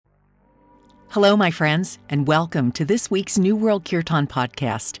Hello, my friends, and welcome to this week's New World Kirtan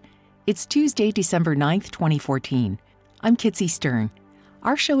podcast. It's Tuesday, December 9th, 2014. I'm Kitsy Stern.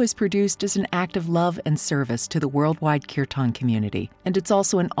 Our show is produced as an act of love and service to the worldwide Kirtan community, and it's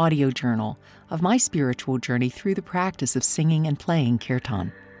also an audio journal of my spiritual journey through the practice of singing and playing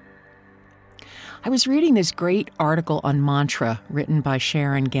Kirtan. I was reading this great article on mantra written by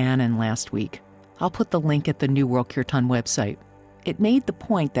Sharon Gannon last week. I'll put the link at the New World Kirtan website. It made the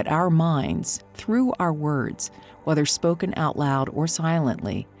point that our minds, through our words, whether spoken out loud or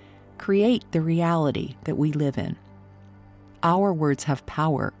silently, create the reality that we live in. Our words have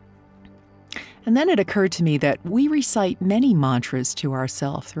power. And then it occurred to me that we recite many mantras to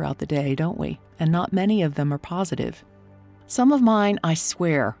ourselves throughout the day, don't we? And not many of them are positive. Some of mine, I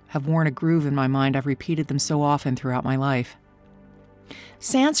swear, have worn a groove in my mind. I've repeated them so often throughout my life.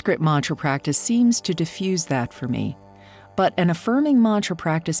 Sanskrit mantra practice seems to diffuse that for me. But an affirming mantra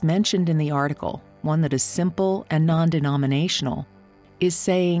practice mentioned in the article, one that is simple and non-denominational, is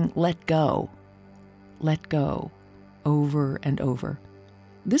saying, let go, over and over.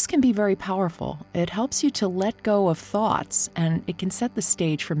 This can be very powerful. It helps you to let go of thoughts, and it can set the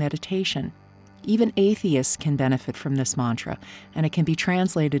stage for meditation. Even atheists can benefit from this mantra, and it can be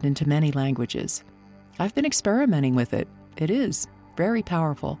translated into many languages. I've been experimenting with it. It is very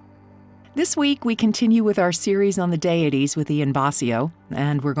powerful. This week, we continue with our series on the deities with Ian Basio,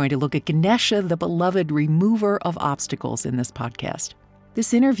 and we're going to look at Ganesha, the beloved remover of obstacles, in this podcast.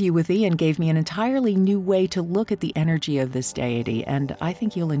 This interview with Ian gave me an entirely new way to look at the energy of this deity, and I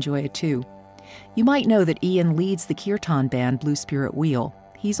think you'll enjoy it too. You might know that Ian leads the Kirtan band Blue Spirit Wheel.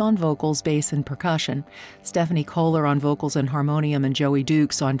 He's on vocals, bass, and percussion. Stephanie Kohler on vocals and harmonium, and Joey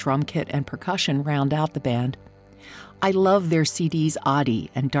Dukes on drum kit and percussion round out the band. I love their CDs Adi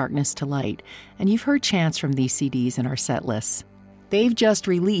and Darkness to Light, and you've heard chants from these CDs in our set lists. They've just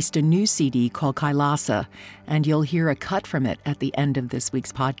released a new CD called Kailasa, and you'll hear a cut from it at the end of this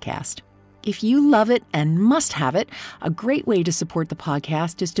week's podcast. If you love it and must have it, a great way to support the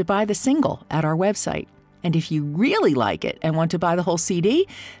podcast is to buy the single at our website. And if you really like it and want to buy the whole CD,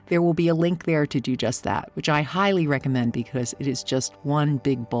 there will be a link there to do just that, which I highly recommend because it is just one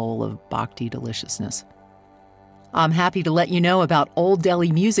big bowl of bhakti deliciousness. I'm happy to let you know about Old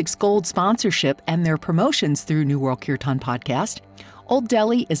Delhi Music's gold sponsorship and their promotions through New World Kirtan Podcast. Old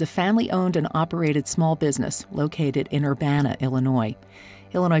Delhi is a family-owned and operated small business located in Urbana, Illinois.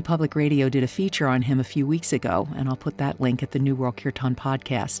 Illinois Public Radio did a feature on him a few weeks ago, and I'll put that link at the New World Kirtan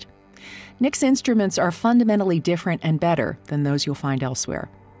Podcast. Nick's instruments are fundamentally different and better than those you'll find elsewhere.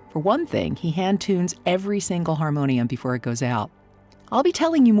 For one thing, he hand-tunes every single harmonium before it goes out. I'll be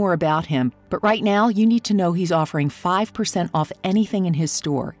telling you more about him, but right now you need to know he's offering 5% off anything in his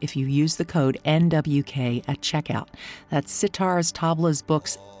store if you use the code NWK at checkout. That's sitars, tablas,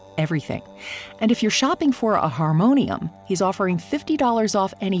 books, everything. And if you're shopping for a harmonium, he's offering $50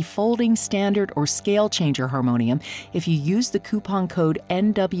 off any folding, standard, or scale changer harmonium if you use the coupon code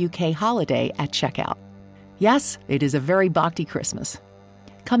NWK Holiday at checkout. Yes, it is a very bhakti Christmas.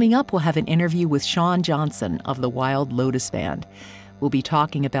 Coming up, we'll have an interview with Sean Johnson of the Wild Lotus Band. We'll be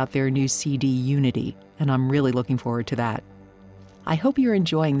talking about their new CD, Unity, and I'm really looking forward to that. I hope you're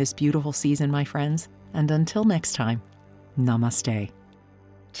enjoying this beautiful season, my friends, and until next time, namaste.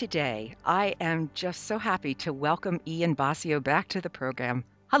 Today, I am just so happy to welcome Ian Basio back to the program.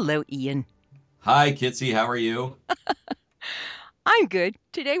 Hello, Ian. Hi, Kitsy. How are you? I'm good.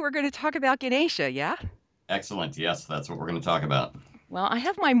 Today, we're going to talk about Ganesha, yeah? Excellent. Yes, that's what we're going to talk about. Well, I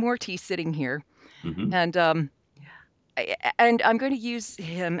have my Morty sitting here, and I'm going to use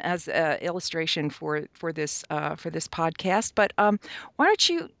him as an illustration for this podcast. But why don't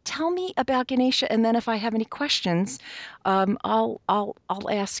you tell me about Ganesha, and then if I have any questions, I'll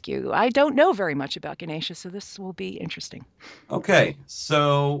ask you. I don't know very much about Ganesha, so this will be interesting. Okay,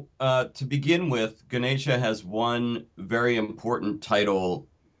 so to begin with, Ganesha has one very important title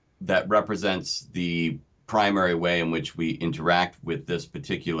that represents the primary way in which we interact with this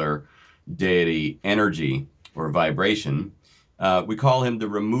particular deity energy or vibration. We call him the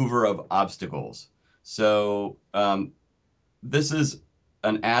remover of obstacles. So this is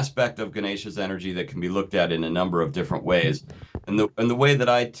an aspect of Ganesha's energy that can be looked at in a number of different ways. And the way that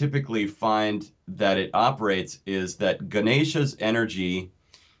I typically find that it operates is that Ganesha's energy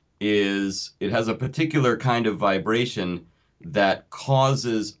it has a particular kind of vibration that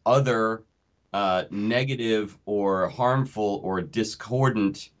causes other negative or harmful or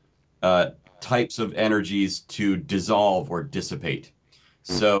discordant types of energies to dissolve or dissipate.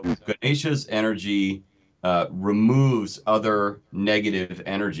 So Ganesha's energy removes other negative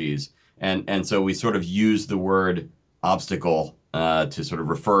energies. And so we sort of use the word obstacle to sort of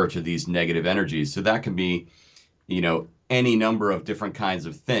refer to these negative energies. So that can be, any number of different kinds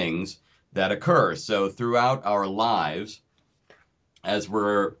of things that occur. So throughout our lives, as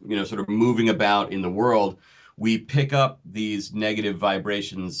we're, sort of moving about in the world, we pick up these negative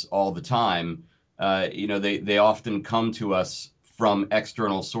vibrations all the time. They often come to us from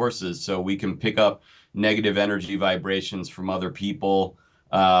external sources, so we can pick up negative energy vibrations from other people.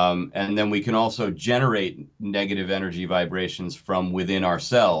 And then we can also generate negative energy vibrations from within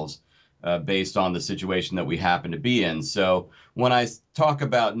ourselves, based on the situation that we happen to be in. So when I talk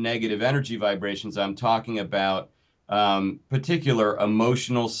about negative energy vibrations, I'm talking about particular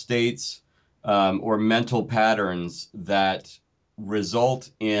emotional states, or mental patterns that result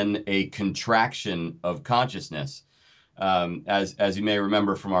in a contraction of consciousness. As you may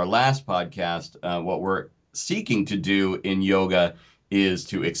remember from our last podcast, what we're seeking to do in yoga is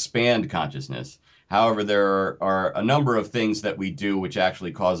to expand consciousness. However, there are a number of things that we do which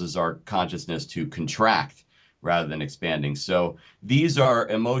actually causes our consciousness to contract rather than expanding. So these are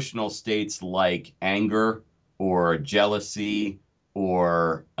emotional states like anger or jealousy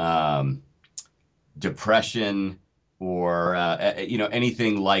or depression or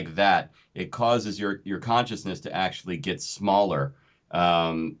anything like that. It causes your consciousness to actually get smaller,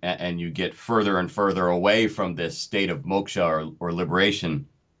 and you get further and further away from this state of moksha or liberation.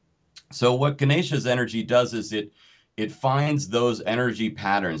 So what Ganesha's energy does is it finds those energy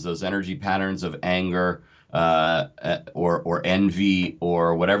patterns of anger, or envy,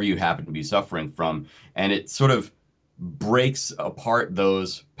 or whatever you happen to be suffering from, and it sort of breaks apart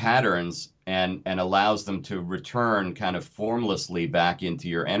those patterns and allows them to return kind of formlessly back into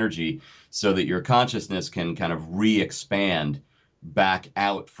your energy, so that your consciousness can kind of re-expand back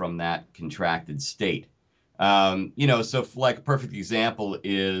out from that contracted state. So like a perfect example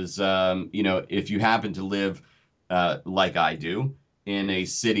is, if you happen to live, like I do, in a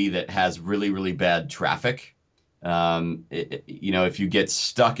city that has really, really bad traffic, if you get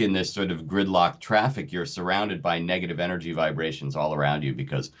stuck in this sort of gridlock traffic, you're surrounded by negative energy vibrations all around you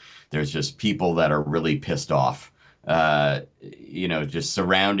because there's just people that are really pissed off, just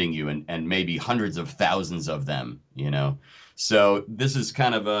surrounding you, and maybe hundreds of thousands of them. So this is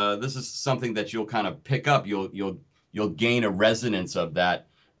something that you'll kind of pick up. You'll gain a resonance of that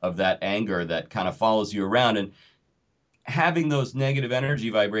anger that kind of follows you around, and having those negative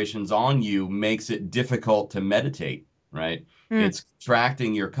energy vibrations on you makes it difficult to meditate, right? Mm. It's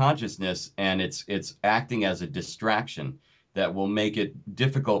contracting your consciousness, and it's acting as a distraction that will make it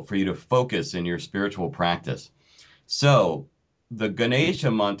difficult for you to focus in your spiritual practice. So the Ganesha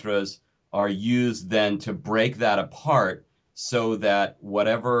mantras are used then to break that apart, so that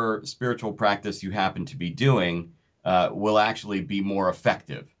whatever spiritual practice you happen to be doing will actually be more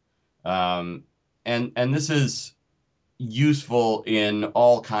effective. Um, and this is useful in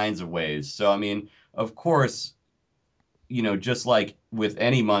all kinds of ways. So, I mean, of course, just like with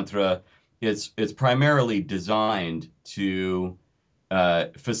any mantra, it's primarily designed to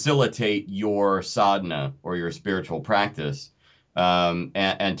facilitate your sadhana or your spiritual practice,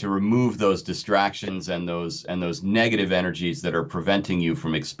 and to remove those distractions and those negative energies that are preventing you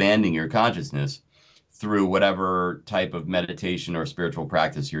from expanding your consciousness through whatever type of meditation or spiritual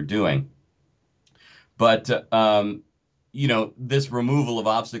practice you're doing. But this removal of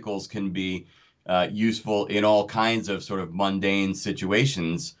obstacles can be useful in all kinds of sort of mundane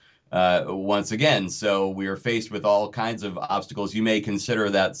situations. Once again, so we are faced with all kinds of obstacles. You may consider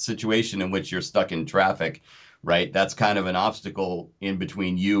that situation in which you're stuck in traffic, right? That's kind of an obstacle in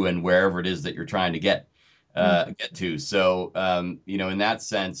between you and wherever it is that you're trying to Mm. get to. So, in that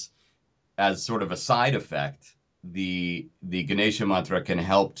sense, as sort of a side effect, the Ganesha mantra can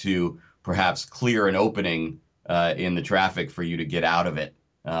help to perhaps clear an opening in the traffic for you to get out of it,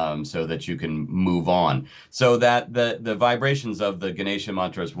 so that you can move on. So that the vibrations of the Ganesha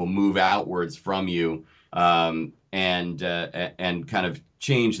mantras will move outwards from you, and kind of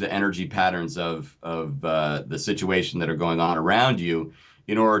change the energy patterns of the situation that are going on around you,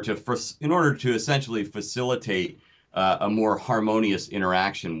 in order to essentially facilitate a more harmonious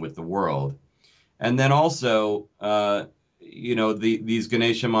interaction with the world. And then also, these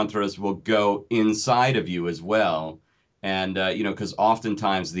Ganesha mantras will go inside of you as well. And, because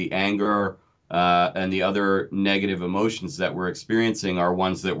oftentimes the anger and the other negative emotions that we're experiencing are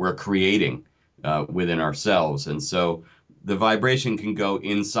ones that we're creating within ourselves. And so the vibration can go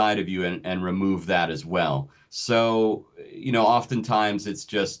inside of you and remove that as well. So, oftentimes it's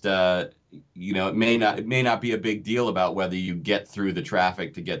just, it may not be a big deal about whether you get through the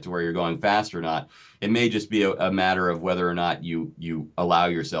traffic to get to where you're going fast or not. It may just be a matter of whether or not you allow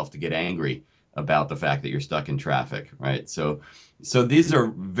yourself to get angry about the fact that you're stuck in traffic, right? So these are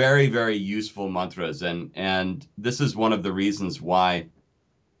very, very useful mantras, and this is one of the reasons why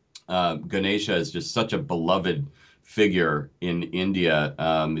Ganesha is just such a beloved figure in India.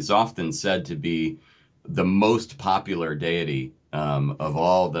 Is often said to be the most popular deity of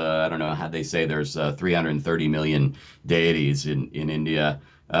all the, I don't know how they say there's 330 million deities in India.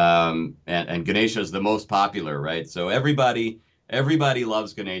 And Ganesha is the most popular, right? So everybody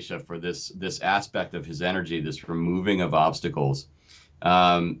loves Ganesha for this aspect of his energy, this removing of obstacles.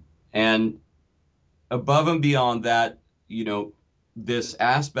 And above and beyond that, you know, this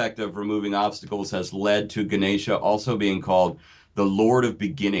aspect of removing obstacles has led to Ganesha also being called the Lord of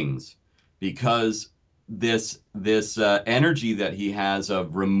Beginnings, because this energy that he has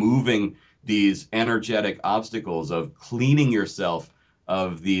of removing these energetic obstacles, of cleaning yourself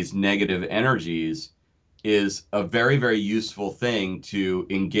of these negative energies, is a very, very useful thing to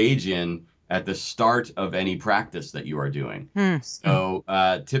engage in at the start of any practice that you are doing. Hmm. So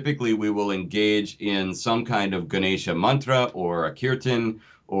typically we will engage in some kind of Ganesha mantra or a kirtan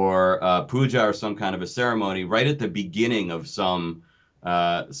or a puja or some kind of a ceremony right at the beginning of some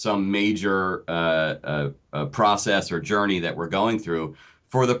major process or journey that we're going through,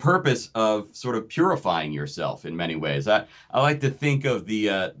 for the purpose of sort of purifying yourself in many ways. I like to think of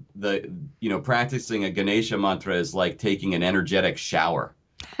the practicing a Ganesha mantra is like taking an energetic shower,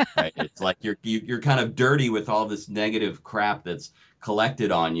 right? It's like you're kind of dirty with all this negative crap that's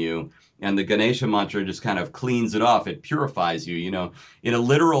collected on you, and the Ganesha mantra just kind of cleans it off. It purifies you. You know, in a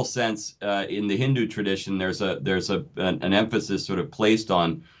literal sense, in the Hindu tradition, there's an emphasis sort of placed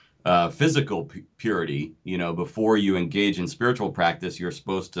on physical purity. You know, before you engage in spiritual practice, you're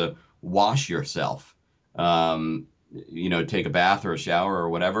supposed to wash yourself. Take a bath or a shower or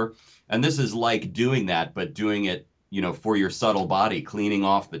whatever. And this is like doing that, but doing it, for your subtle body, cleaning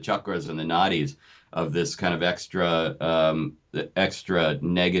off the chakras and the nadis of this kind of extra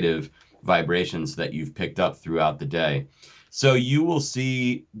negative vibrations that you've picked up throughout the day. So you will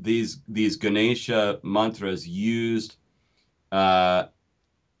see these Ganesha mantras used uh,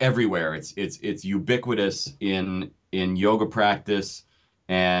 everywhere. It's ubiquitous in yoga practice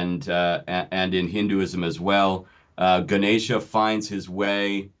and in Hinduism as well. Ganesha finds his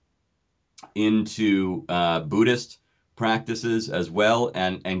way into Buddhist practices as well,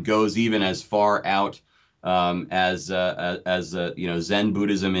 and goes even as far out as Zen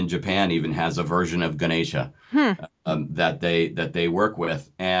Buddhism in Japan even has a version of Ganesha Hmm. that they work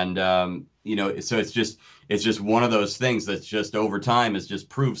with, and so it's just one of those things that's just over time has just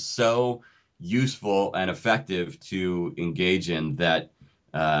proved so useful and effective to engage in that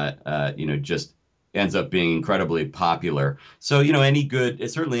just ends up being incredibly popular. So,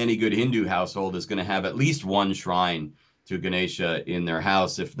 certainly any good Hindu household is going to have at least one shrine to Ganesha in their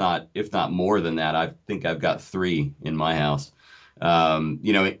house, if not more than that. I think I've got three in my house,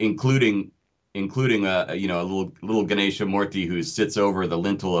 including a little Ganesha Murti who sits over the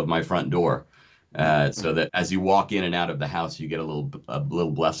lintel of my front door. So that as you walk in and out of the house, you get a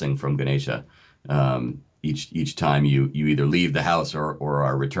little blessing from Ganesha each time you either leave the house or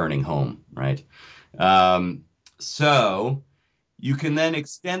are returning home, right? Um, so you can then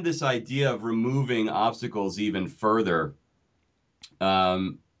extend this idea of removing obstacles even further.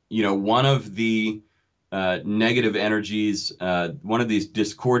 One of the negative energies, one of these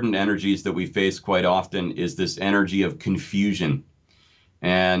discordant energies that we face quite often is this energy of confusion.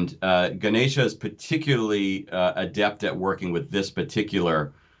 And Ganesha is particularly adept at working with this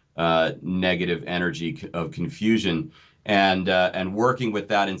particular negative energy of confusion, and working with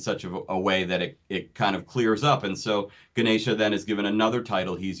that in such a way that it kind of clears up. And so Ganesha then is given another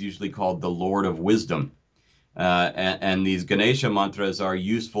title. He's usually called the Lord of Wisdom. And these Ganesha mantras are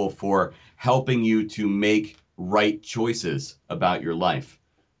useful for helping you to make right choices about your life.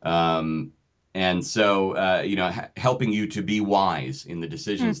 Um, and so, helping you to be wise in the Hmm.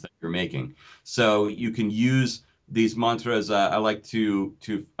 decisions that you're making. So you can use these mantras. I like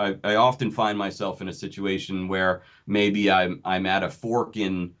I often find myself in a situation where maybe I'm at a fork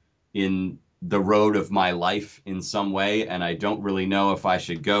in the road of my life in some way, and I don't really know if I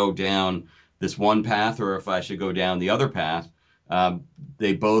should go down this one path or if I should go down the other path. Um,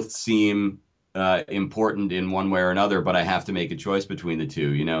 they both seem important in one way or another, but I have to make a choice between the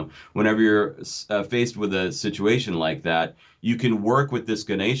two. Whenever you're faced with a situation like that, you can work with this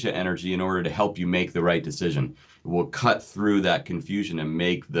Ganesha energy in order to help you make the right decision. It will cut through that confusion and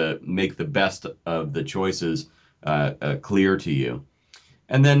make the best of the choices clear to you.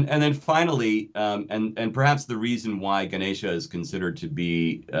 And then finally, and perhaps the reason why Ganesha is considered to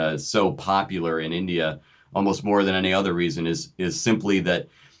be so popular in India, almost more than any other reason, is simply that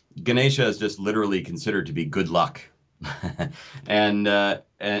Ganesha is just literally considered to be good luck. And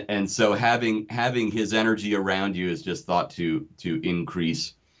so having his energy around you is just thought to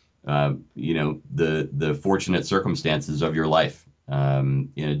increase the fortunate circumstances of your life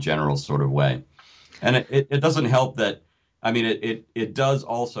in a general sort of way. And it doesn't help that, I mean, it does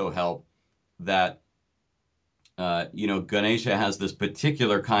also help that, Ganesha has this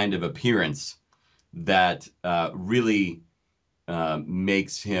particular kind of appearance that really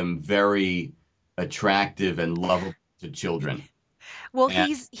makes him very attractive and lovable to children. Well,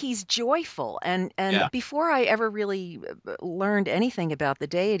 And he's joyful, and yeah. before I ever really learned anything about the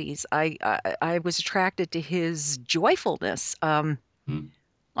deities, I was attracted to his joyfulness. Hmm.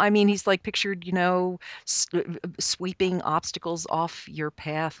 I mean, he's like pictured, sweeping obstacles off your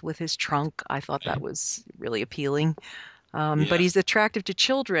path with his trunk. I thought that Right. was really appealing. But Yeah. he's attractive to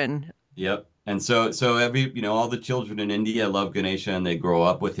children. Yep. And so all the children in India love Ganesha and they grow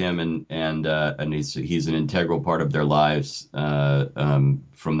up with him and he's an integral part of their lives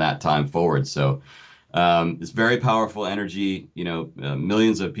from that time forward. So it's very powerful energy,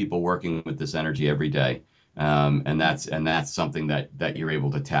 millions of people working with this energy every day. And that's something that you're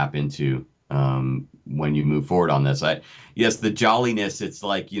able to tap into when you move forward on this. Yes, the jolliness, it's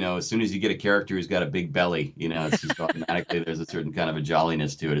like, as soon as you get a character who's got a big belly, it's just automatically there's a certain kind of a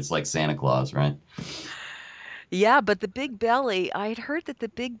jolliness to it. It's like Santa Claus, right? Yeah, but the big belly, I had heard that the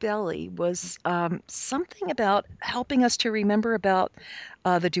big belly was something about helping us to remember about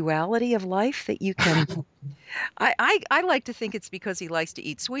the duality of life that you can. I like to think it's because he likes to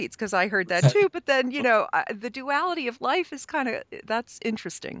eat sweets, because I heard that too. But then, the duality of life is kind of, that's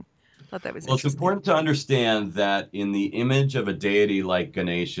interesting. Thought that was Well, it's interesting. important to understand that in the image of a deity like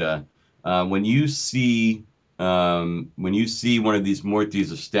Ganesha, when you see one of these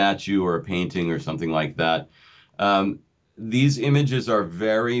murtis, a statue or a painting or something like that, um, these images are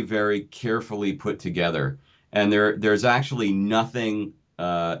very, very carefully put together, and there's actually nothing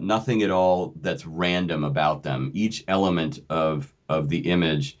at all that's random about them. Each element of the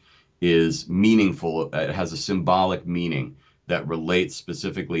image is meaningful. It has a symbolic meaning that relates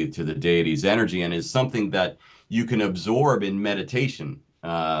specifically to the deity's energy and is something that you can absorb in meditation.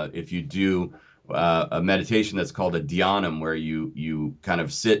 If you do a meditation that's called a dhyanam, where you kind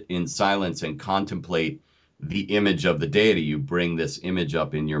of sit in silence and contemplate the image of the deity, you bring this image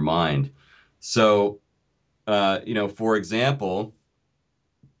up in your mind. So, for example,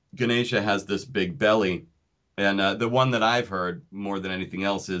 Ganesha has this big belly, and the one that I've heard more than anything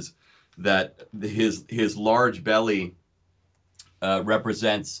else is that his large belly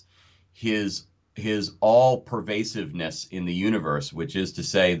represents his his all pervasiveness in the universe, which is to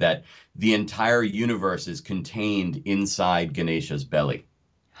say that the entire universe is contained inside Ganesha's belly.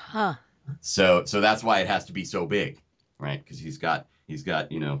 Huh. So that's why it has to be so big, right? Because he's got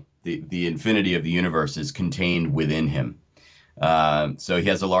the infinity of the universe is contained within him. So he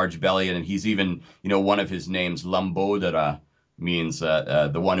has a large belly, and he's even one of his names, Lambodara, means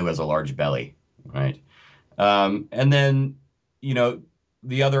the one who has a large belly, right? And then, you know,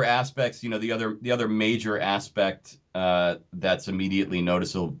 the other aspects, the other major aspect that's immediately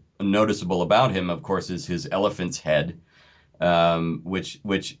noticeable about him, of course, is his elephant's head, which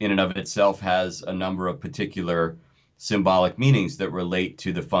in and of itself has a number of particular symbolic meanings that relate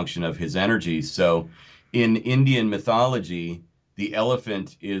to the function of his energy. So, in Indian mythology, the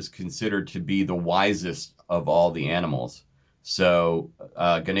elephant is considered to be the wisest of all the animals. So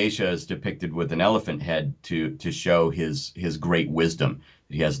Ganesha is depicted with an elephant head to show his great wisdom.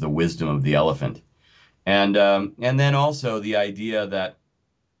 He has the wisdom of the elephant, and then also the idea that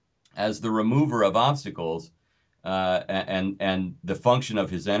as the remover of obstacles, and the function of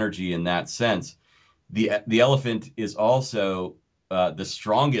his energy in that sense, the elephant is also the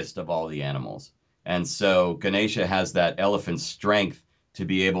strongest of all the animals, and so Ganesha has that elephant strength to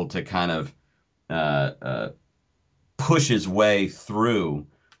be able to kind of uh, uh, push his way through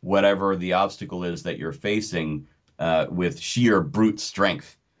whatever the obstacle is that you're facing with sheer brute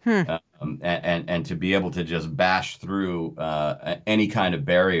strength. Hmm. And to be able to just bash through any kind of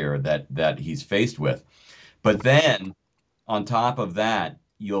barrier that he's faced with. But then on top of that,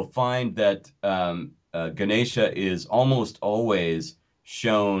 you'll find that Ganesha is almost always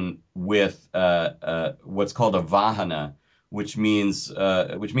shown with what's called a vahana, which means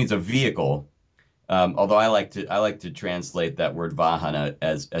a vehicle. Although I like to translate that word vahana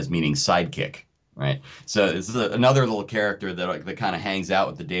as meaning sidekick, right? So this is another little character that kind of hangs out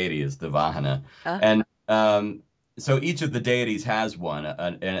with the deity is the vahana, Uh, and so each of the deities has one,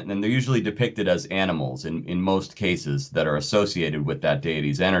 and they're usually depicted as animals in most cases that are associated with that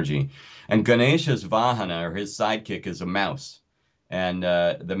deity's energy. And Ganesha's vahana or his sidekick is a mouse, and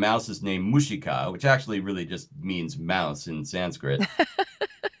the mouse is named Mushika, which actually really just means mouse in Sanskrit.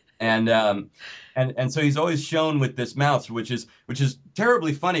 And and so he's always shown with this mouse, which is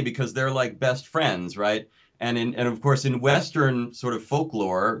terribly funny because they're like best friends, right? And of course in Western sort of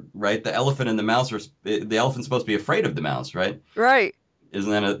folklore, right, the elephant and the mouse are the elephant's supposed to be afraid of the mouse, right? Right.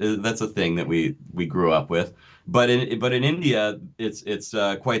 Isn't that that's a thing that we grew up with? But in India, it's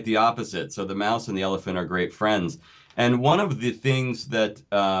quite the opposite. So the mouse and the elephant are great friends. And one of the things that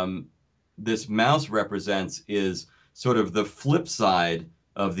this mouse represents is sort of the flip side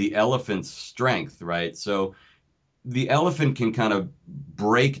of the elephant's strength, right? So the elephant can kind of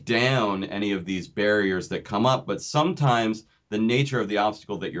break down any of these barriers that come up, but sometimes the nature of the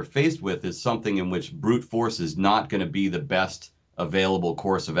obstacle that you're faced with is something in which brute force is not going to be the best available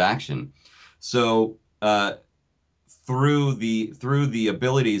course of action. So through the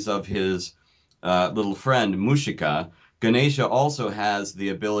abilities of his little friend Mushika, Ganesha also has the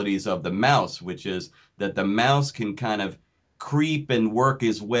abilities of the mouse, which is that the mouse can kind of creep and work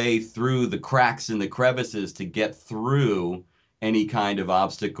his way through the cracks and the crevices to get through any kind of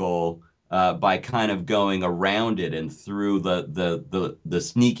obstacle by kind of going around it and through the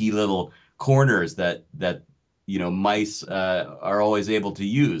sneaky little corners that mice are always able to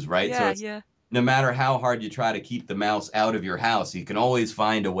use, right? So Yeah, it's yeah. no matter how hard you try to keep the mouse out of your house, you can always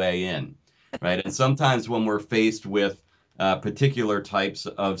find a way in, right? And sometimes when we're faced with particular types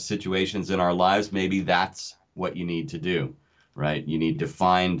of situations in our lives, maybe that's what you need to do, right? You need to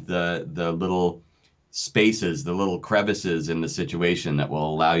find the little spaces, the little crevices in the situation that will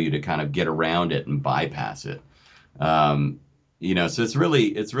allow you to kind of get around it and bypass it. Um, so it's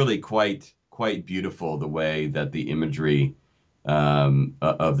really quite beautiful the way that the imagery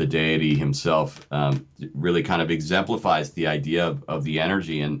of the deity himself really kind of exemplifies the idea of the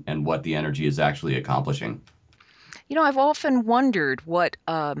energy and what the energy is actually accomplishing. I've often wondered what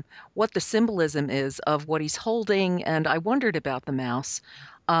the symbolism is of what he's holding, and I wondered about the mouse.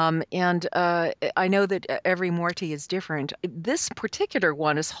 And I know that every Morty is different. This particular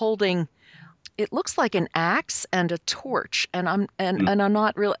one is holding, it looks like an axe and a torch, and Mm. I'm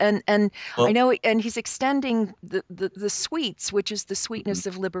not real, and I Well, know, and he's extending the sweets, which is the mhm. sweetness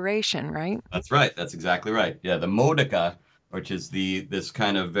of liberation, right? That's right. That's exactly right. Yeah, the Modica, which is this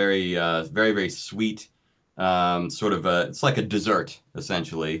kind of very very very sweet sort of it's like a dessert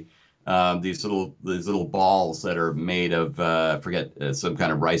essentially. These little balls that are made of I forget some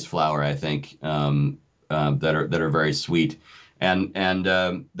kind of rice flour I think that are very sweet. And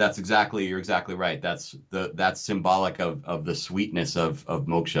you're exactly right. That's symbolic of the sweetness of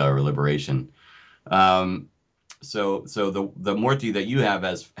moksha or liberation. Um, so the Morty that you have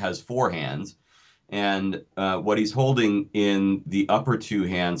has four hands, and what he's holding in the upper two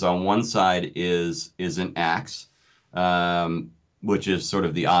hands on one side is an axe, um, which is sort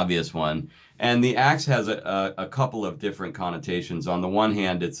of the obvious one. And the axe has a couple of different connotations. On the one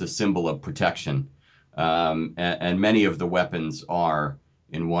hand, it's a symbol of protection, and many of the weapons are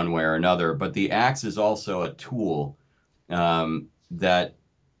in one way or another. But the axe is also a tool that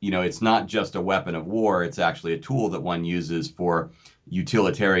it's not just a weapon of war, it's actually a tool that one uses for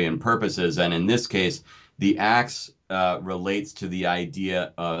utilitarian purposes. And in this case, the axe relates to the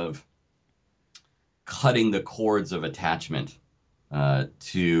idea of cutting the cords of attachment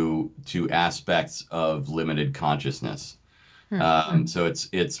to aspects of limited consciousness. Hmm. So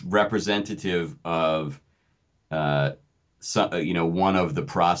it's representative of one of the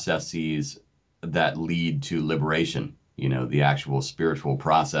processes that lead to liberation, the actual spiritual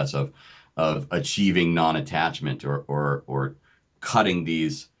process of achieving non-attachment or cutting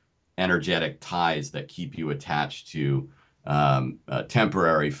these energetic ties that keep you attached to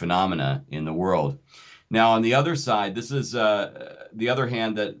temporary phenomena in the world. Now, on the other side, this is the other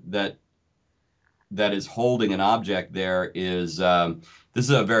hand that is holding an object there is this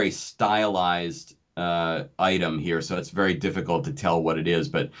is a very stylized item here, so it's very difficult to tell what it is.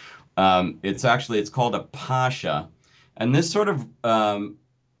 But it's called a pasha, and this sort of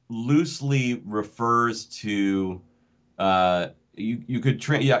loosely refers to you could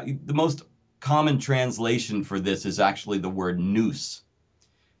yeah, the most common translation for this is actually the word noose.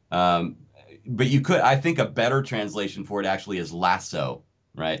 Um, but I think a better translation for it actually is lasso,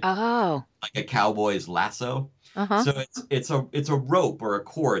 right? Oh, Like a cowboy's lasso. uh-huh. So it's a rope or a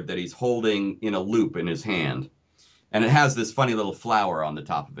cord that he's holding in a loop in his hand, and it has this funny little flower on the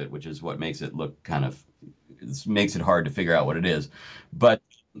top of it, which is what makes it look kind of it makes it hard to figure out what it is. But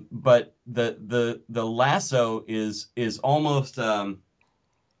the lasso is almost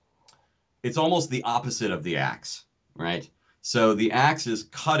it's almost the opposite of the axe, right? So the axe is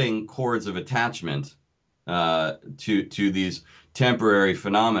cutting cords of attachment, to these temporary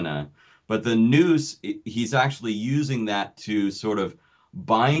phenomena. But the noose, he's actually using that to sort of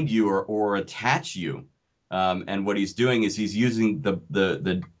bind you or attach you. And what he's doing is he's using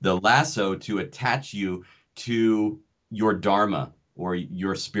the lasso to attach you to your dharma or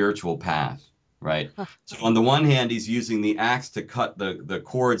your spiritual path, right? So on the one hand, he's using the axe to cut the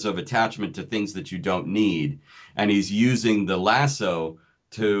cords of attachment to things that you don't need, and he's using the lasso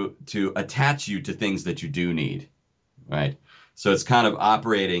to attach you to things that you do need, right? So it's kind of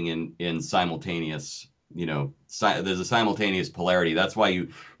operating in simultaneous, there's a simultaneous polarity. That's why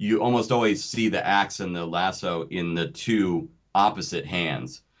you almost always see the axe and the lasso in the two opposite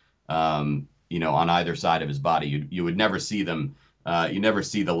hands, on either side of his body. You would never see them. You never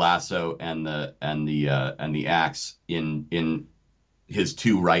see the lasso and the axe in his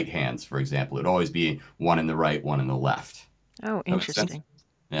two right hands, for example. It'd always be one in the right, one in the left. Oh, That makes sense? interesting.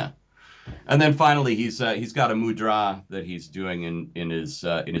 Yeah. And then finally, he's got a mudra that he's doing in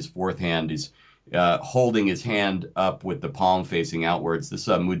his fourth hand. He's holding his hand up with the palm facing outwards. This is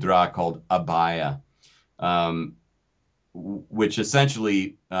a mudra called abhaya, um, which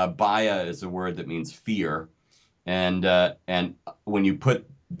essentially bhaya is a word that means fear, and when you put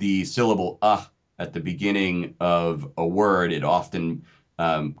the syllable at the beginning of a word, it often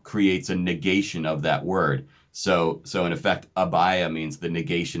creates a negation of that word. So in effect, abhaya means the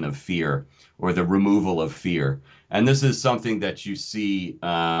negation of fear or the removal of fear. And this is something that you see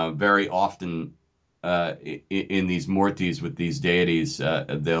very often in these murtis with these deities.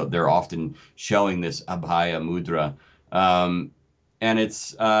 They're often showing this abhaya mudra. Um, and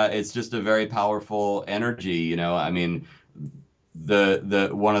it's just a very powerful energy, I mean, the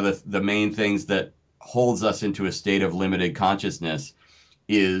one of the main things that holds us into a state of limited consciousness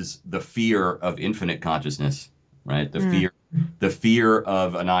is the fear of infinite consciousness, right? Mm. The fear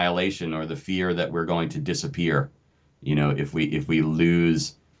of annihilation, or the fear that we're going to disappear, if we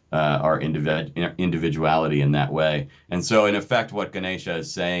lose our individuality in that way. And so, in effect, what Ganesha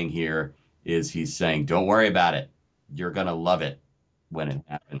is saying here is he's saying, don't worry about it. You're gonna love it when it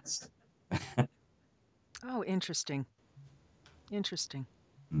happens. Oh, interesting. Interesting.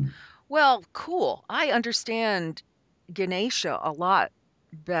 Mm. Well, cool. I understand Ganesha a lot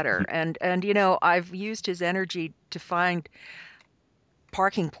better. And I've used his energy to find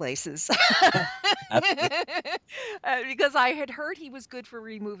parking places. Absolutely. Because I had heard he was good for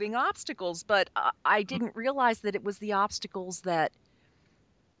removing obstacles, but I didn't realize that it was the obstacles that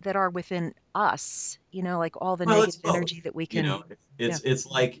are within us, like all the Well, it's negative both. energy that we You can. know, Yeah. it's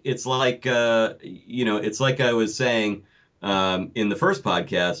like I was saying in the first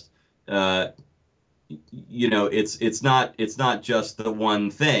podcast. Uh, it's not just the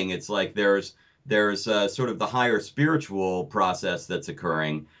one thing. It's like there's sort of the higher spiritual process that's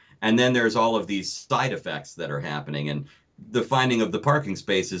occurring, and then there's all of these side effects that are happening, and the finding of the parking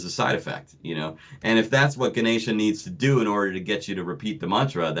space is a side effect. And if that's what Ganesha needs to do in order to get you to repeat the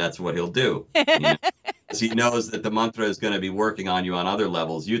mantra, that's what he'll do. You know, because he knows that the mantra is going to be working on you on other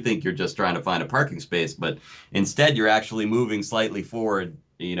levels. You think you're just trying to find a parking space, but instead you're actually moving slightly forward,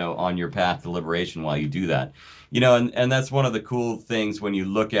 on your path to liberation while you do that. And that's one of the cool things when you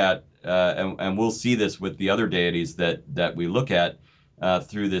look at, and we'll see this with the other deities that we look at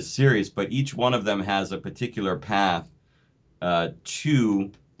through this series, but each one of them has a particular path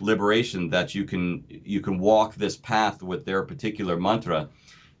to liberation that you can walk this path with their particular mantra.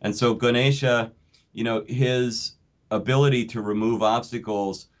 And so Ganesha, his ability to remove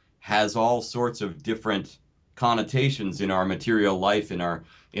obstacles has all sorts of different connotations in our material life, in our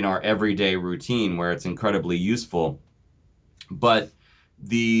everyday routine, where it's incredibly useful. But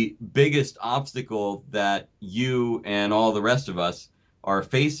the biggest obstacle that you and all the rest of us are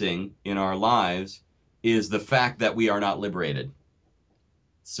facing in our lives is the fact that we are not liberated.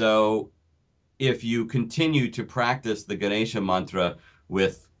 So if you continue to practice the Ganesha mantra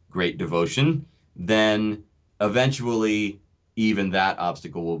with great devotion, then eventually even that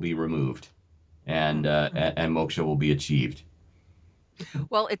obstacle will be removed, and Mhm. and moksha will be achieved.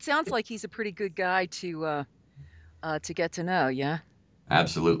 Well, it sounds like he's a pretty good guy to get to know, yeah?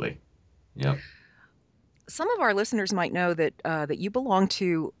 Absolutely. Yep. Some of our listeners might know that you belong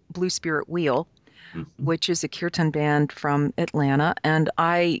to Blue Spirit Wheel, Mhm. which is a kirtan band from Atlanta, and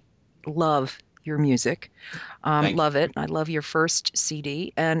I love your music. Thank Love it. you. I love your first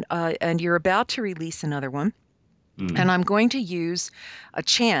CD, and you're about to release another one. And Mm. I'm going to use a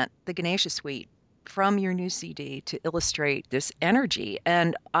chant, the Ganesha Suite, from your new CD to illustrate this energy.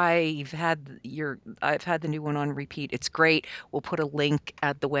 And I've had the new one on repeat. It's great. We'll put a link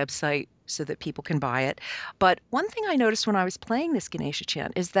at the website so that people can buy it. But one thing I noticed when I was playing this Ganesha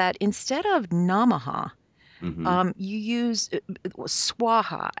chant is that instead of Namaha, Hmm. You use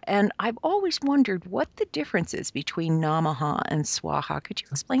swaha, and I've always wondered what the difference is between namaha and swaha. Could you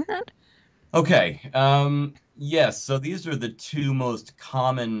explain that? Okay. Yes. So these are the two most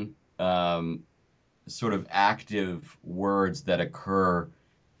common sort of active words that occur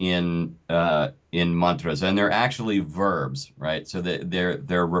in mantras, and they're actually verbs, right? So that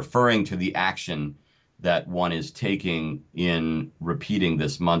they're referring to the action that one is taking in repeating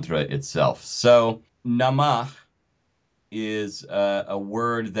this mantra itself. So namah is a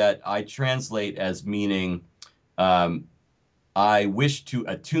word that I translate as meaning um, I wish to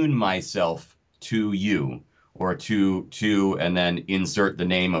attune myself to you, or and then insert the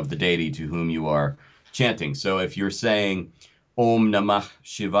name of the deity to whom you are chanting. So if you're saying Om Namah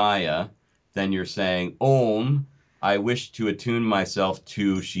Shivaya, then you're saying Om, I wish to attune myself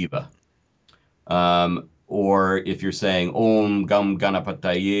to Shiva. Or if you're saying Om Gam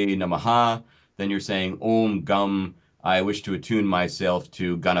Ganapataye Namaha, then you're saying Om Gam, I wish to attune myself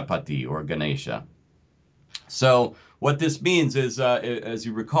to Ganapati or Ganesha. So what this means is, as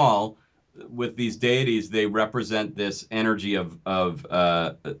you recall, with these deities, they represent this energy of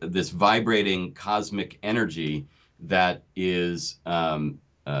this vibrating cosmic energy that is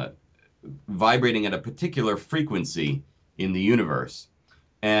vibrating at a particular frequency in the universe.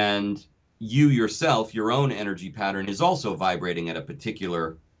 And you yourself, your own energy pattern is also vibrating at a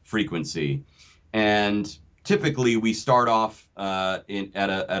particular frequency. And typically we start off at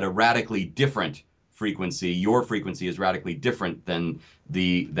a radically different frequency. Your frequency is radically different than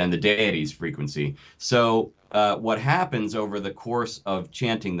the deity's frequency. So what happens over the course of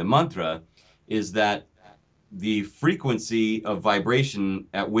chanting the mantra is that the frequency of vibration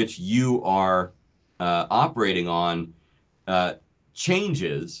at which you are operating on uh,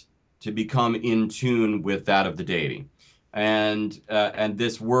 changes to become in tune with that of the deity. And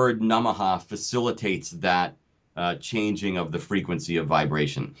this word namaha facilitates that changing of the frequency of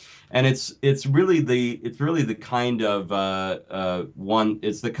vibration. And it's really the kind of one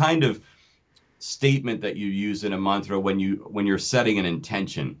it's the kind of statement that you use in a mantra when you're setting an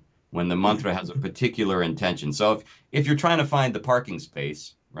intention, when the Hmm. mantra has a particular intention. So if you're trying to find the parking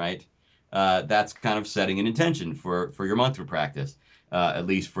space, right, that's kind of setting an intention for your mantra practice, at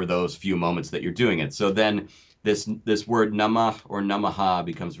least for those few moments that you're doing it. So then this word namah or namaha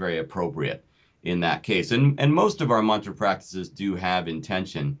becomes very appropriate in that case. And most of our mantra practices do have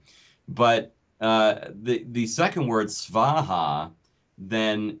intention, but the second word svaha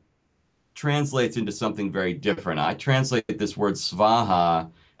then translates into something very different. I translate this word svaha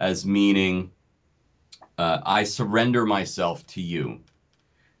as meaning I surrender myself to you.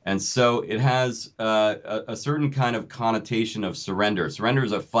 And so it has a certain kind of connotation of surrender. Surrender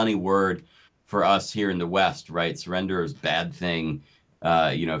is a funny word for us here in the West, right? Surrender is a bad thing.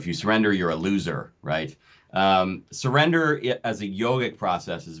 If you surrender, you're a loser, right? Surrender as a yogic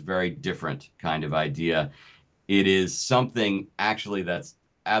process is a very different kind of idea. It is something actually that's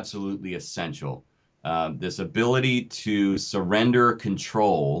absolutely essential. This ability to surrender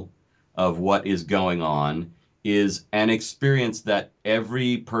control of what is going on is an experience that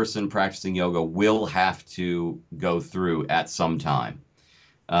every person practicing yoga will have to go through at some time.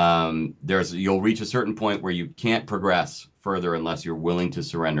 You'll reach a certain point where you can't progress further unless you're willing to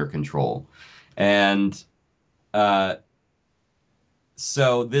surrender control. And uh,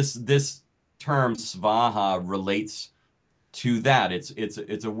 so this term svaha relates to that.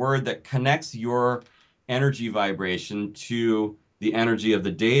 It's a word that connects your energy vibration to the energy of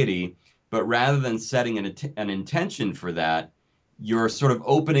the deity, but rather than setting an intention for that, you're sort of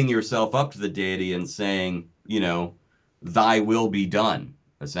opening yourself up to the deity and saying, thy will be done.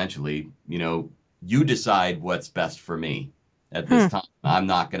 Essentially, you decide what's best for me at this Hmm. time. I'm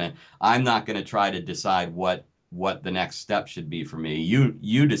not gonna try to decide what the next step should be for me.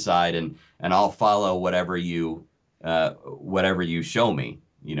 You decide, and I'll follow whatever you show me,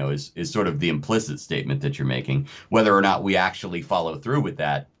 is sort of the implicit statement that you're making. Whether or not we actually follow through with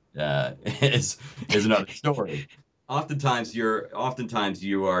that is is another story. Oftentimes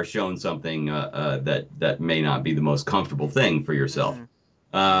you are shown something that may not be the most comfortable thing for yourself. Hmm.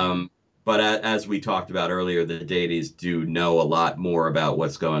 Hmm. Um, but as we talked about earlier, the deities do know a lot more about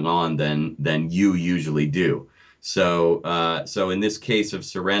what's going on than you usually do. So in this case of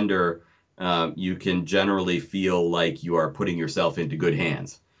surrender, you can generally feel like you are putting yourself into good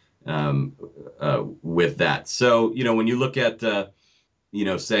hands with that. So, when you look at,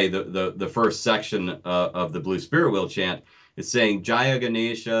 say the first section of the Blue Spirit Wheel chant, it's saying Jaya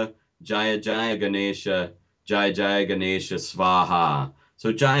Ganesha, Jaya Jaya Ganesha, Jaya Jaya Ganesha Svaha.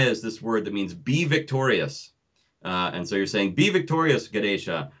 So Jaya is this word that means be victorious. And so you're saying, be victorious,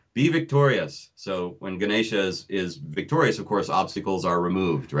 Ganesha. Be victorious. So when Ganesha is victorious, of course, obstacles are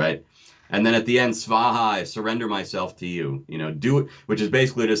removed, right? And then at the end, Svaha, I surrender myself to you. Do it, which is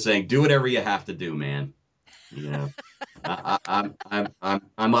basically just saying, do whatever you have to do, man. You know,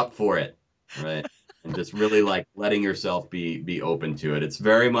 I'm up for it, right? And just really like letting yourself be open to it. It's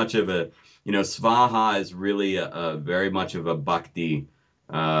very much of a, Svaha is really a very much of a bhakti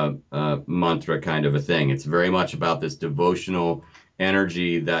mantra kind of a thing. It's very much about this devotional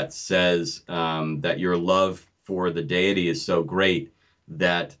energy that says that your love for the deity is so great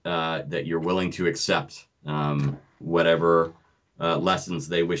that you're willing to accept whatever lessons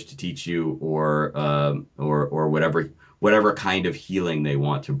they wish to teach you, or whatever kind of healing they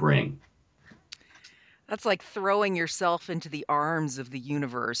want to bring. That's like throwing yourself into the arms of the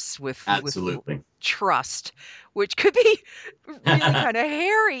universe with Absolutely. trust, which could be really kind of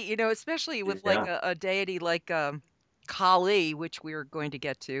hairy, especially with like Yeah. a deity like Kali, which we're going to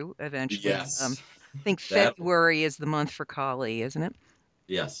get to eventually. Yes. I think That February is the month for Kali, isn't it?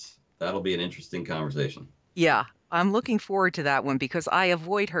 yes. That'll be an interesting conversation. Yeah, I'm looking forward to that one because I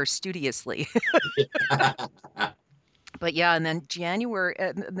avoid her studiously. But yeah, and then January,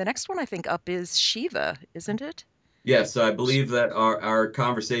 the next one I think up is Shiva, isn't it? Yes, so I believe that our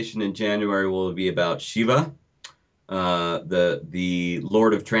conversation in January will be about Shiva, the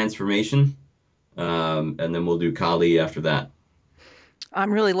Lord of Transformation, and then we'll do Kali after that.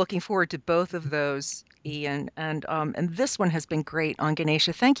 I'm really looking forward to both of those, Ian, and this one has been great on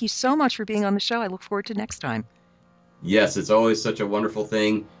Ganesha. Thank you so much for being on the show. I look forward to next time. Yes, it's always such a wonderful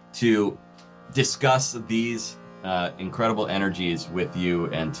thing to discuss these incredible energies with you,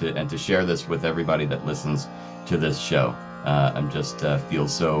 and to share this with everybody that listens to this show. I'm just feel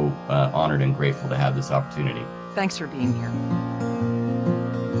so honored and grateful to have this opportunity. Thanks for being here.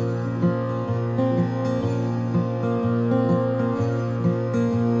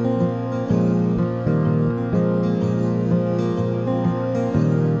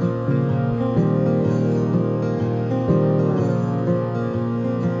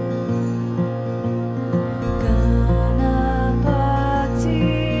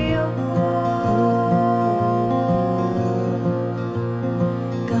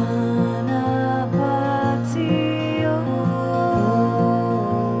 Ganapati, oh.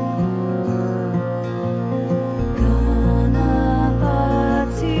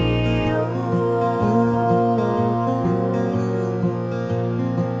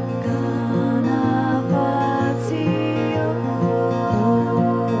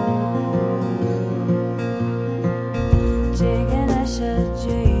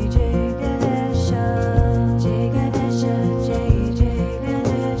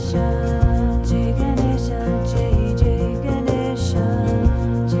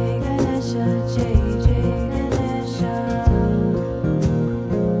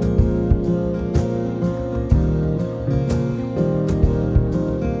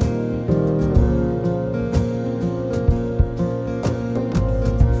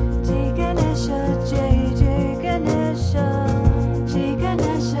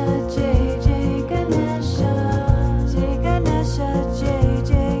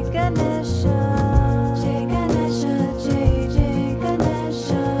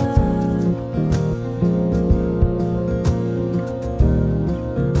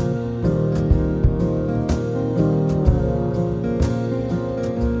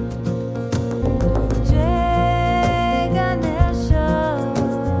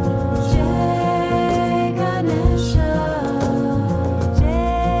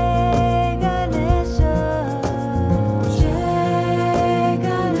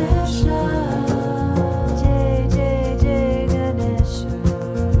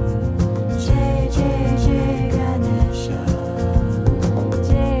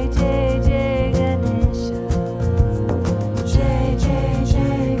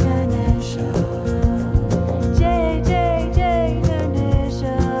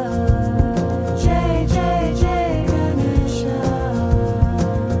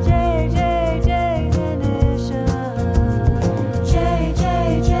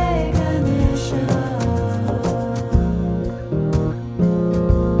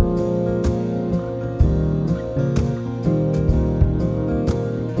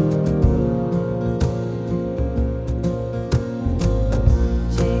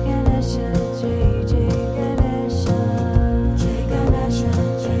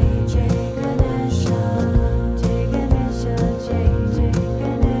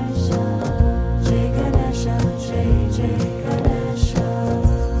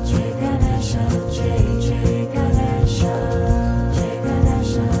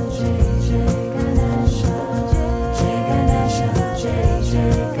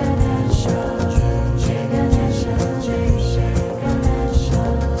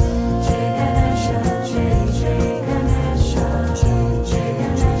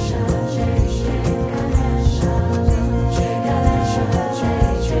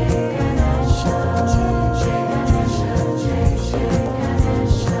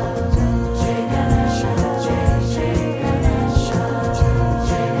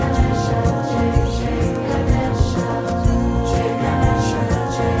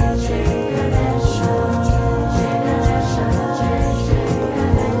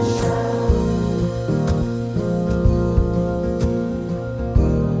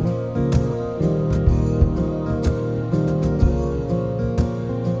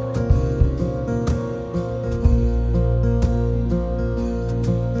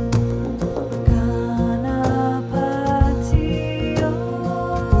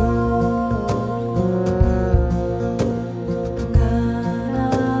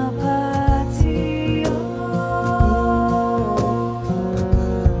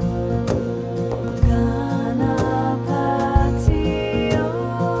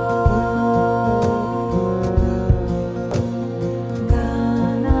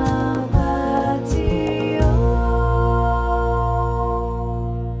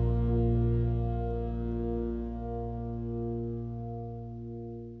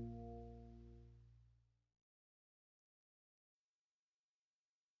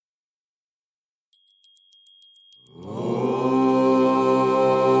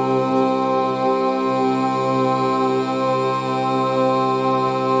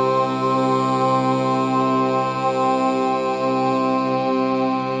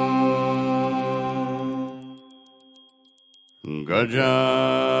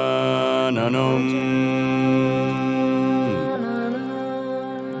 Gajananam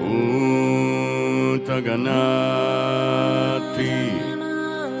Bhutaganati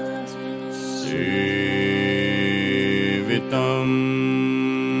Sevitam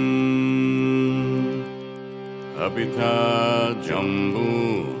Abhita Jambu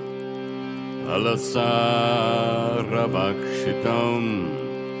Alasarabakshitam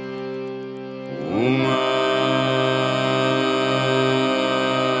Uma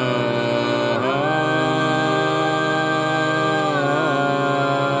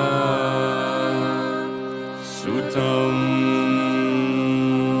Sutam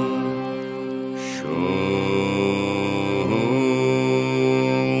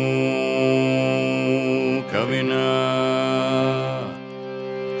Shokavina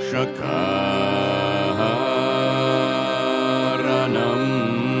Shakaranam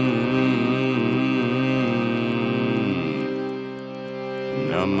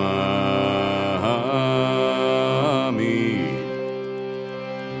Namami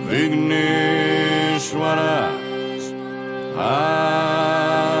Vigneshwara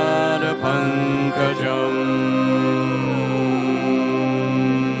Adapankajam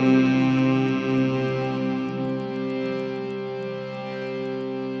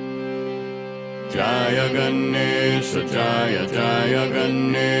Jaya Ganesha Jaya Jaya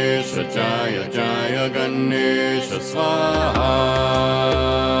Ganesha Jaya Jaya Ganesha Swaha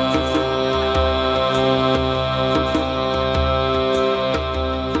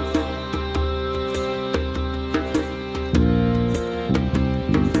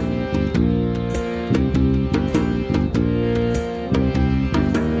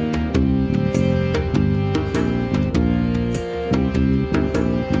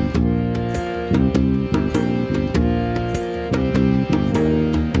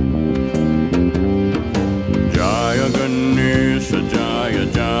Jaya Ganesha Jaya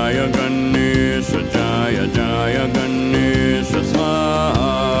Jaya Ganesha Jaya Jaya Ganesha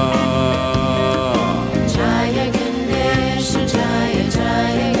Swaha Jaya Ganesha Jaya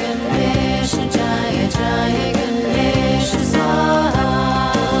Jaya Ganesha Jaya Jaya Ganesha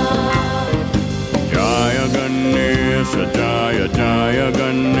Swaha Jaya Ganesha Jaya Jaya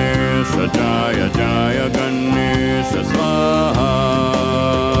Ganesha Jaya Jaya Ganesha Swaha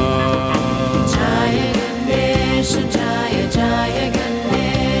Jaya Ganesha Jaya Jaya Ganesha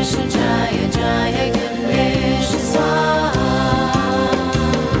Jaya Jaya Ganesha Swaha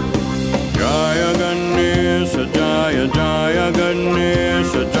Jaya Ganesha Jaya Jaya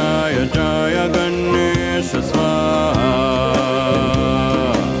Ganesha Jaya Jaya Ganesha Swaha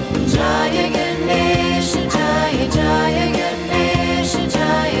Jaya Ganesha Jaya Jaya Ganesha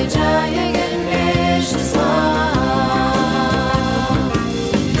Jaya Jaya Ganesha Swaha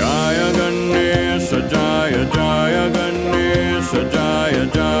Jaya Ganesha Jaya Jaya Ganesha Jaya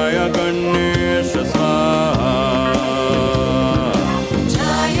Jaya Ganesha Swaha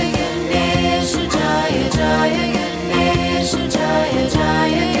Jaya Ganesha Jaya Jaya Ganesha Jaya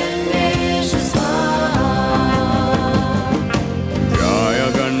Jaya Ganesha Swaha Jaya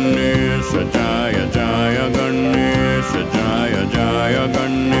Ganesha Jaya Jaya Ganesha Jaya Jaya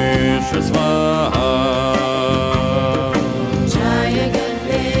Ganesha Swaha Jaya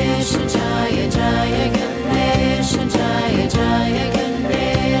Ganesha Jaya Jaya Ganesha Jaya Jaya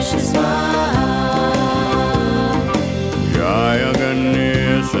Ganesha Swaha Jaya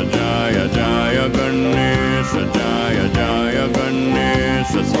Ganesha Jaya Jaya Ganesha Jaya Jaya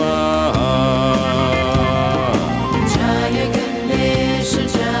Ganesha Swaha Jaya Ganesha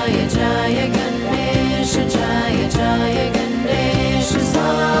Jaya Jaya Ganesha Jaya Jaya Ganesha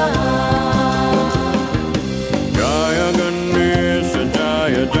Swaha Jaya Ganesha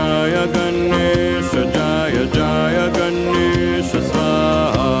Jaya Jaya Ganesha Jaya Jaya Ganesha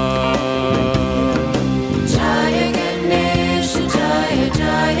Swaha Jaya Ganesha Jaya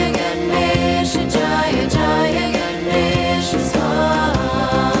Jaya Ganesha Jaya Jaya Ganesha Swaha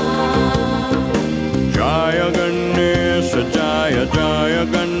Jaya Ganesha Jaya Jaya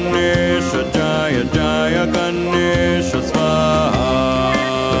Ganesha Jaya Jaya Ganesha Swaha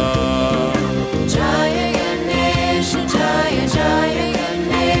Jaya Ganesha Jaya Jaya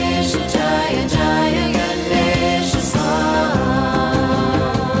Ganesha Jaya Jaya Ganesha Swaha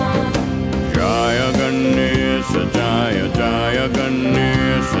Jaya Ganesha Jaya Jaya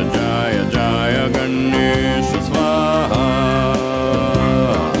Ganesha Jaya Jaya Ganesha Swaha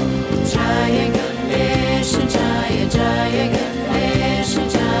Jaya Ganesha Jaya Jaya Ganesha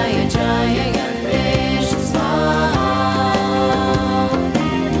Jaya Jaya Ganesha Swaha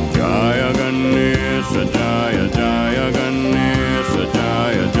Jaya Ganesha Jaya Jaya Ganesha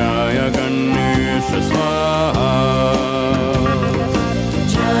Jaya Jaya Ganesha Swaha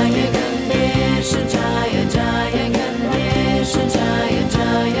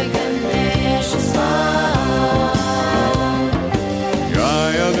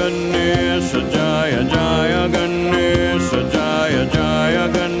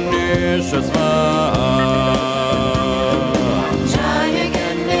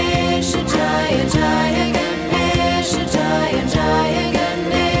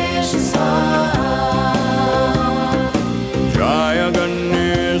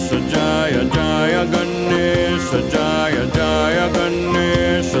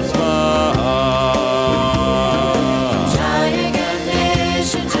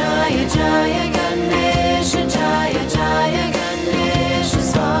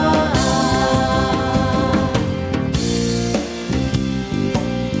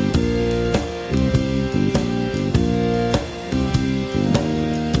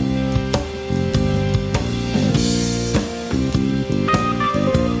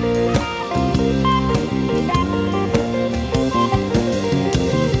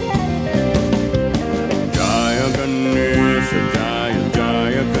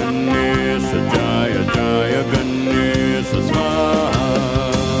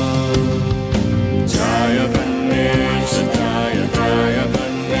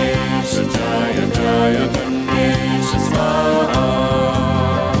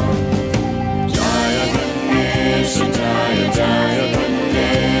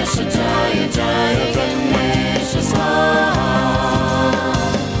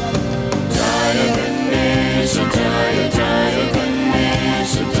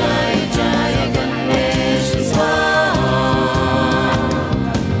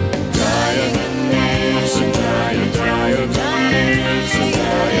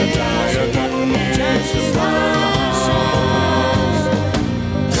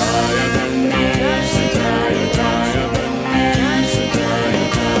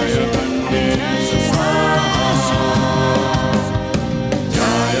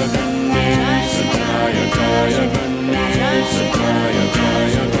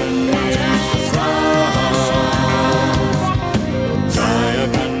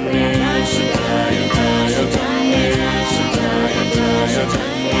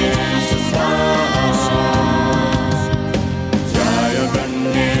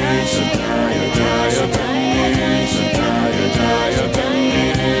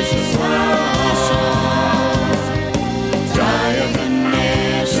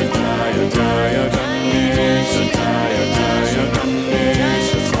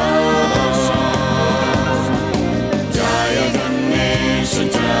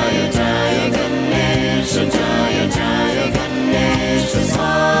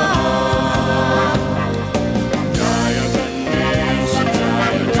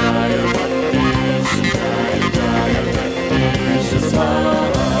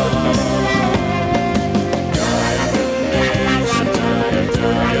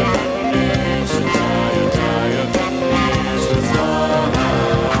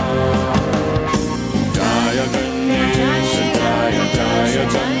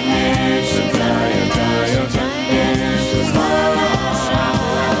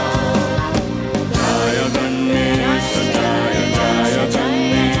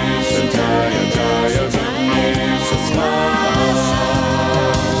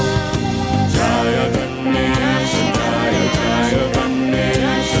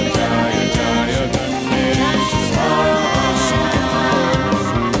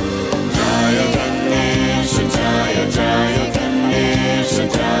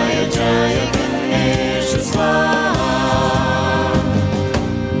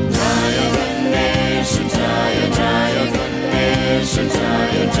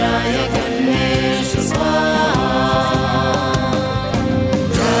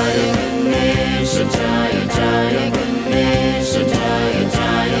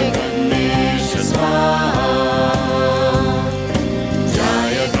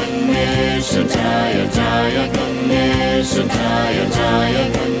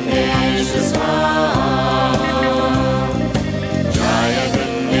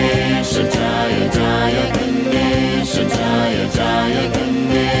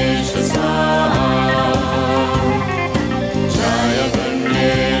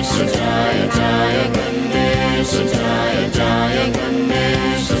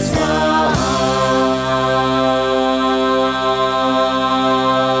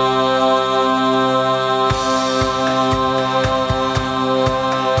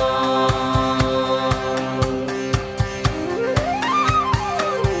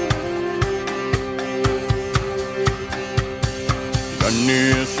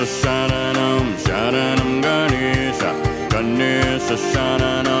Ganesha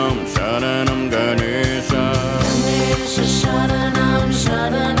Sharanam Sharanam Ganesha Ganesha Sharanam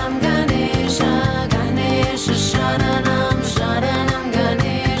Sharanam Ganesha Ganesha Sharanam Sharanam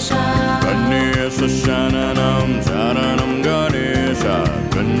Ganesha Ganesha Sharanam Sharanam Ganesha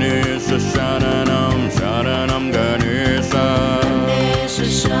Ganesha Sharanam Sharanam Ganesha Ganesha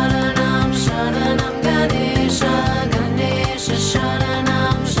Sharanam Sharanam Ganesha Ganesha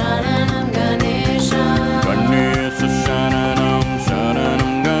Sharanam Sharanam Ganesha Ganesha Sharanam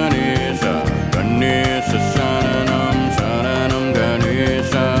Sharanam Ganesha Ganesha Sharanam Sharanam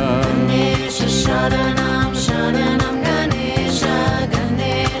Ganesha Ganesha Sharanam Sharanam Ganesha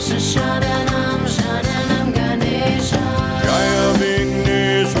Ganesha Sharanam Sharanam Ganesha Jaya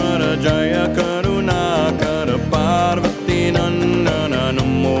Vigneshwara Jaya Karunakara Parvati Nandana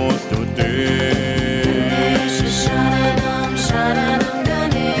Namostute Ganesha Sharanam Sharanam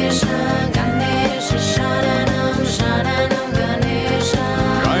Ganesha Ganesha Sharanam Sharanam Ganesha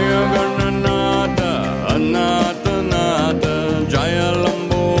Jaya Gananatha Anatha Natha Jaya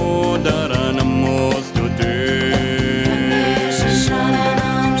Lambodara Namostute Ganesha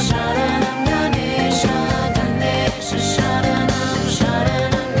Sharanam Sharanam Ganesha Ganesha Sharanam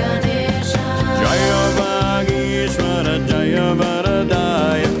Sharanam Ganesha Jaya Vagishwara Jaya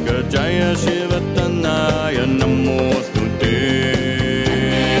Varadayaka Jaya Shivatanaya Namostute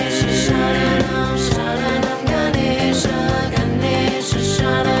Ganesha Sharanam Sharanam Ganesha Ganesha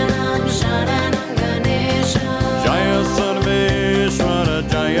Sharanam Sharanam Ganesha Jaya Sarveshwara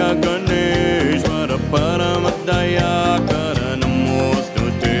Jaya Ganeshwara Paramadayakara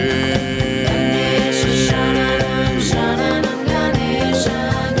Namostute Ganesha Sharanam Sharanam Ganesha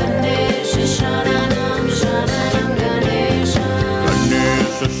Ganesha Sharanam Sharanam Ganesha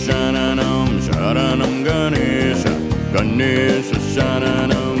Ganesha Sharanam Sharanam Ganesha Ganesha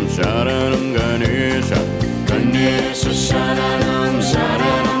Sharanam Sharanam Ganesha Ganesha Sharanam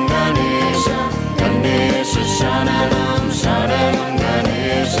Sharanam Ganesha Ganesha Sharanam Sharanam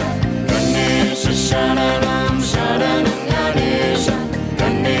Ganesha Ganesha Sharanam Sharanam Ganesha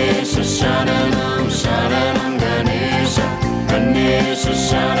Ganesha Sharanam Sharanam Ganesha Ganesha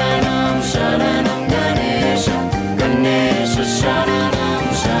Sharanam Sharanam Ganesha Ganesha Sharanam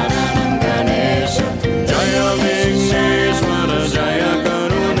Sharanam Ganesha Jaya Vigneshwara Jaya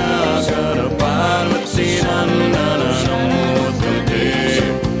Karunakara Parvati Nandana Namostute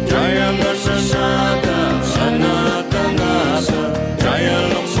Jaya Gananatha Anatha Natha Jaya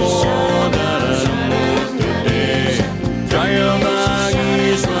Lambodara Namostute Jaya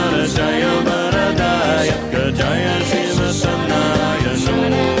Vagishwara Jaya Varadayaka Jaya Shivasanaya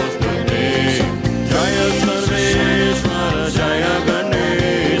Namostute Jaya Sarveshwara Jaya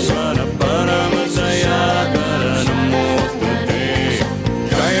Ganeshwara Paramadayakara Namostute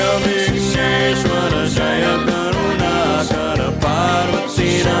Jaya Vigneshwara Jaya Karunakara Parvati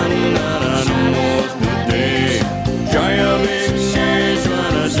Nandana Namostute Jaya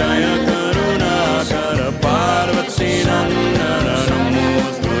Vigneshwara Jaya Karunakara Parvati Nandana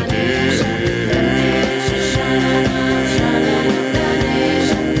Namostute Ganesha Sharanam Sharanam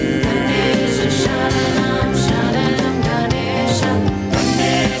Ganesha Ganesha Sharanam Sharanam Ganesha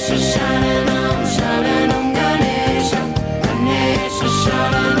Ganesha Sharanam Sharanam Ganesha Ganesha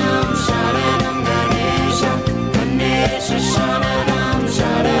Sharanam Sharanam Ganesha Ganesha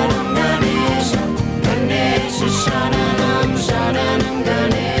Sharanam Sharanam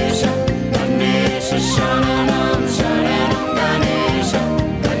Ganesha Ganesha Sharanam Sharanam Ganesha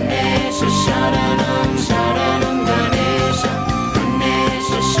Ganesha Sharanam Sharanam Ganesha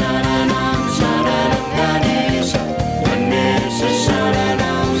Ganesha Sharanam Sharanam Ganesha Ganesha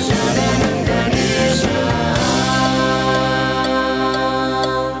Sharanam Sharanam Ganesha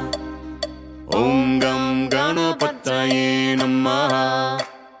Om Gam Ganapataye Namaha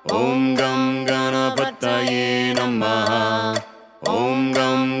Om Gam Ganapataye Namaha Om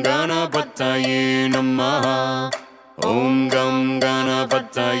Gam Ganapataye Namaha Om Gam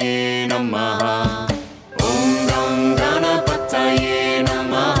Ganapataye Namaha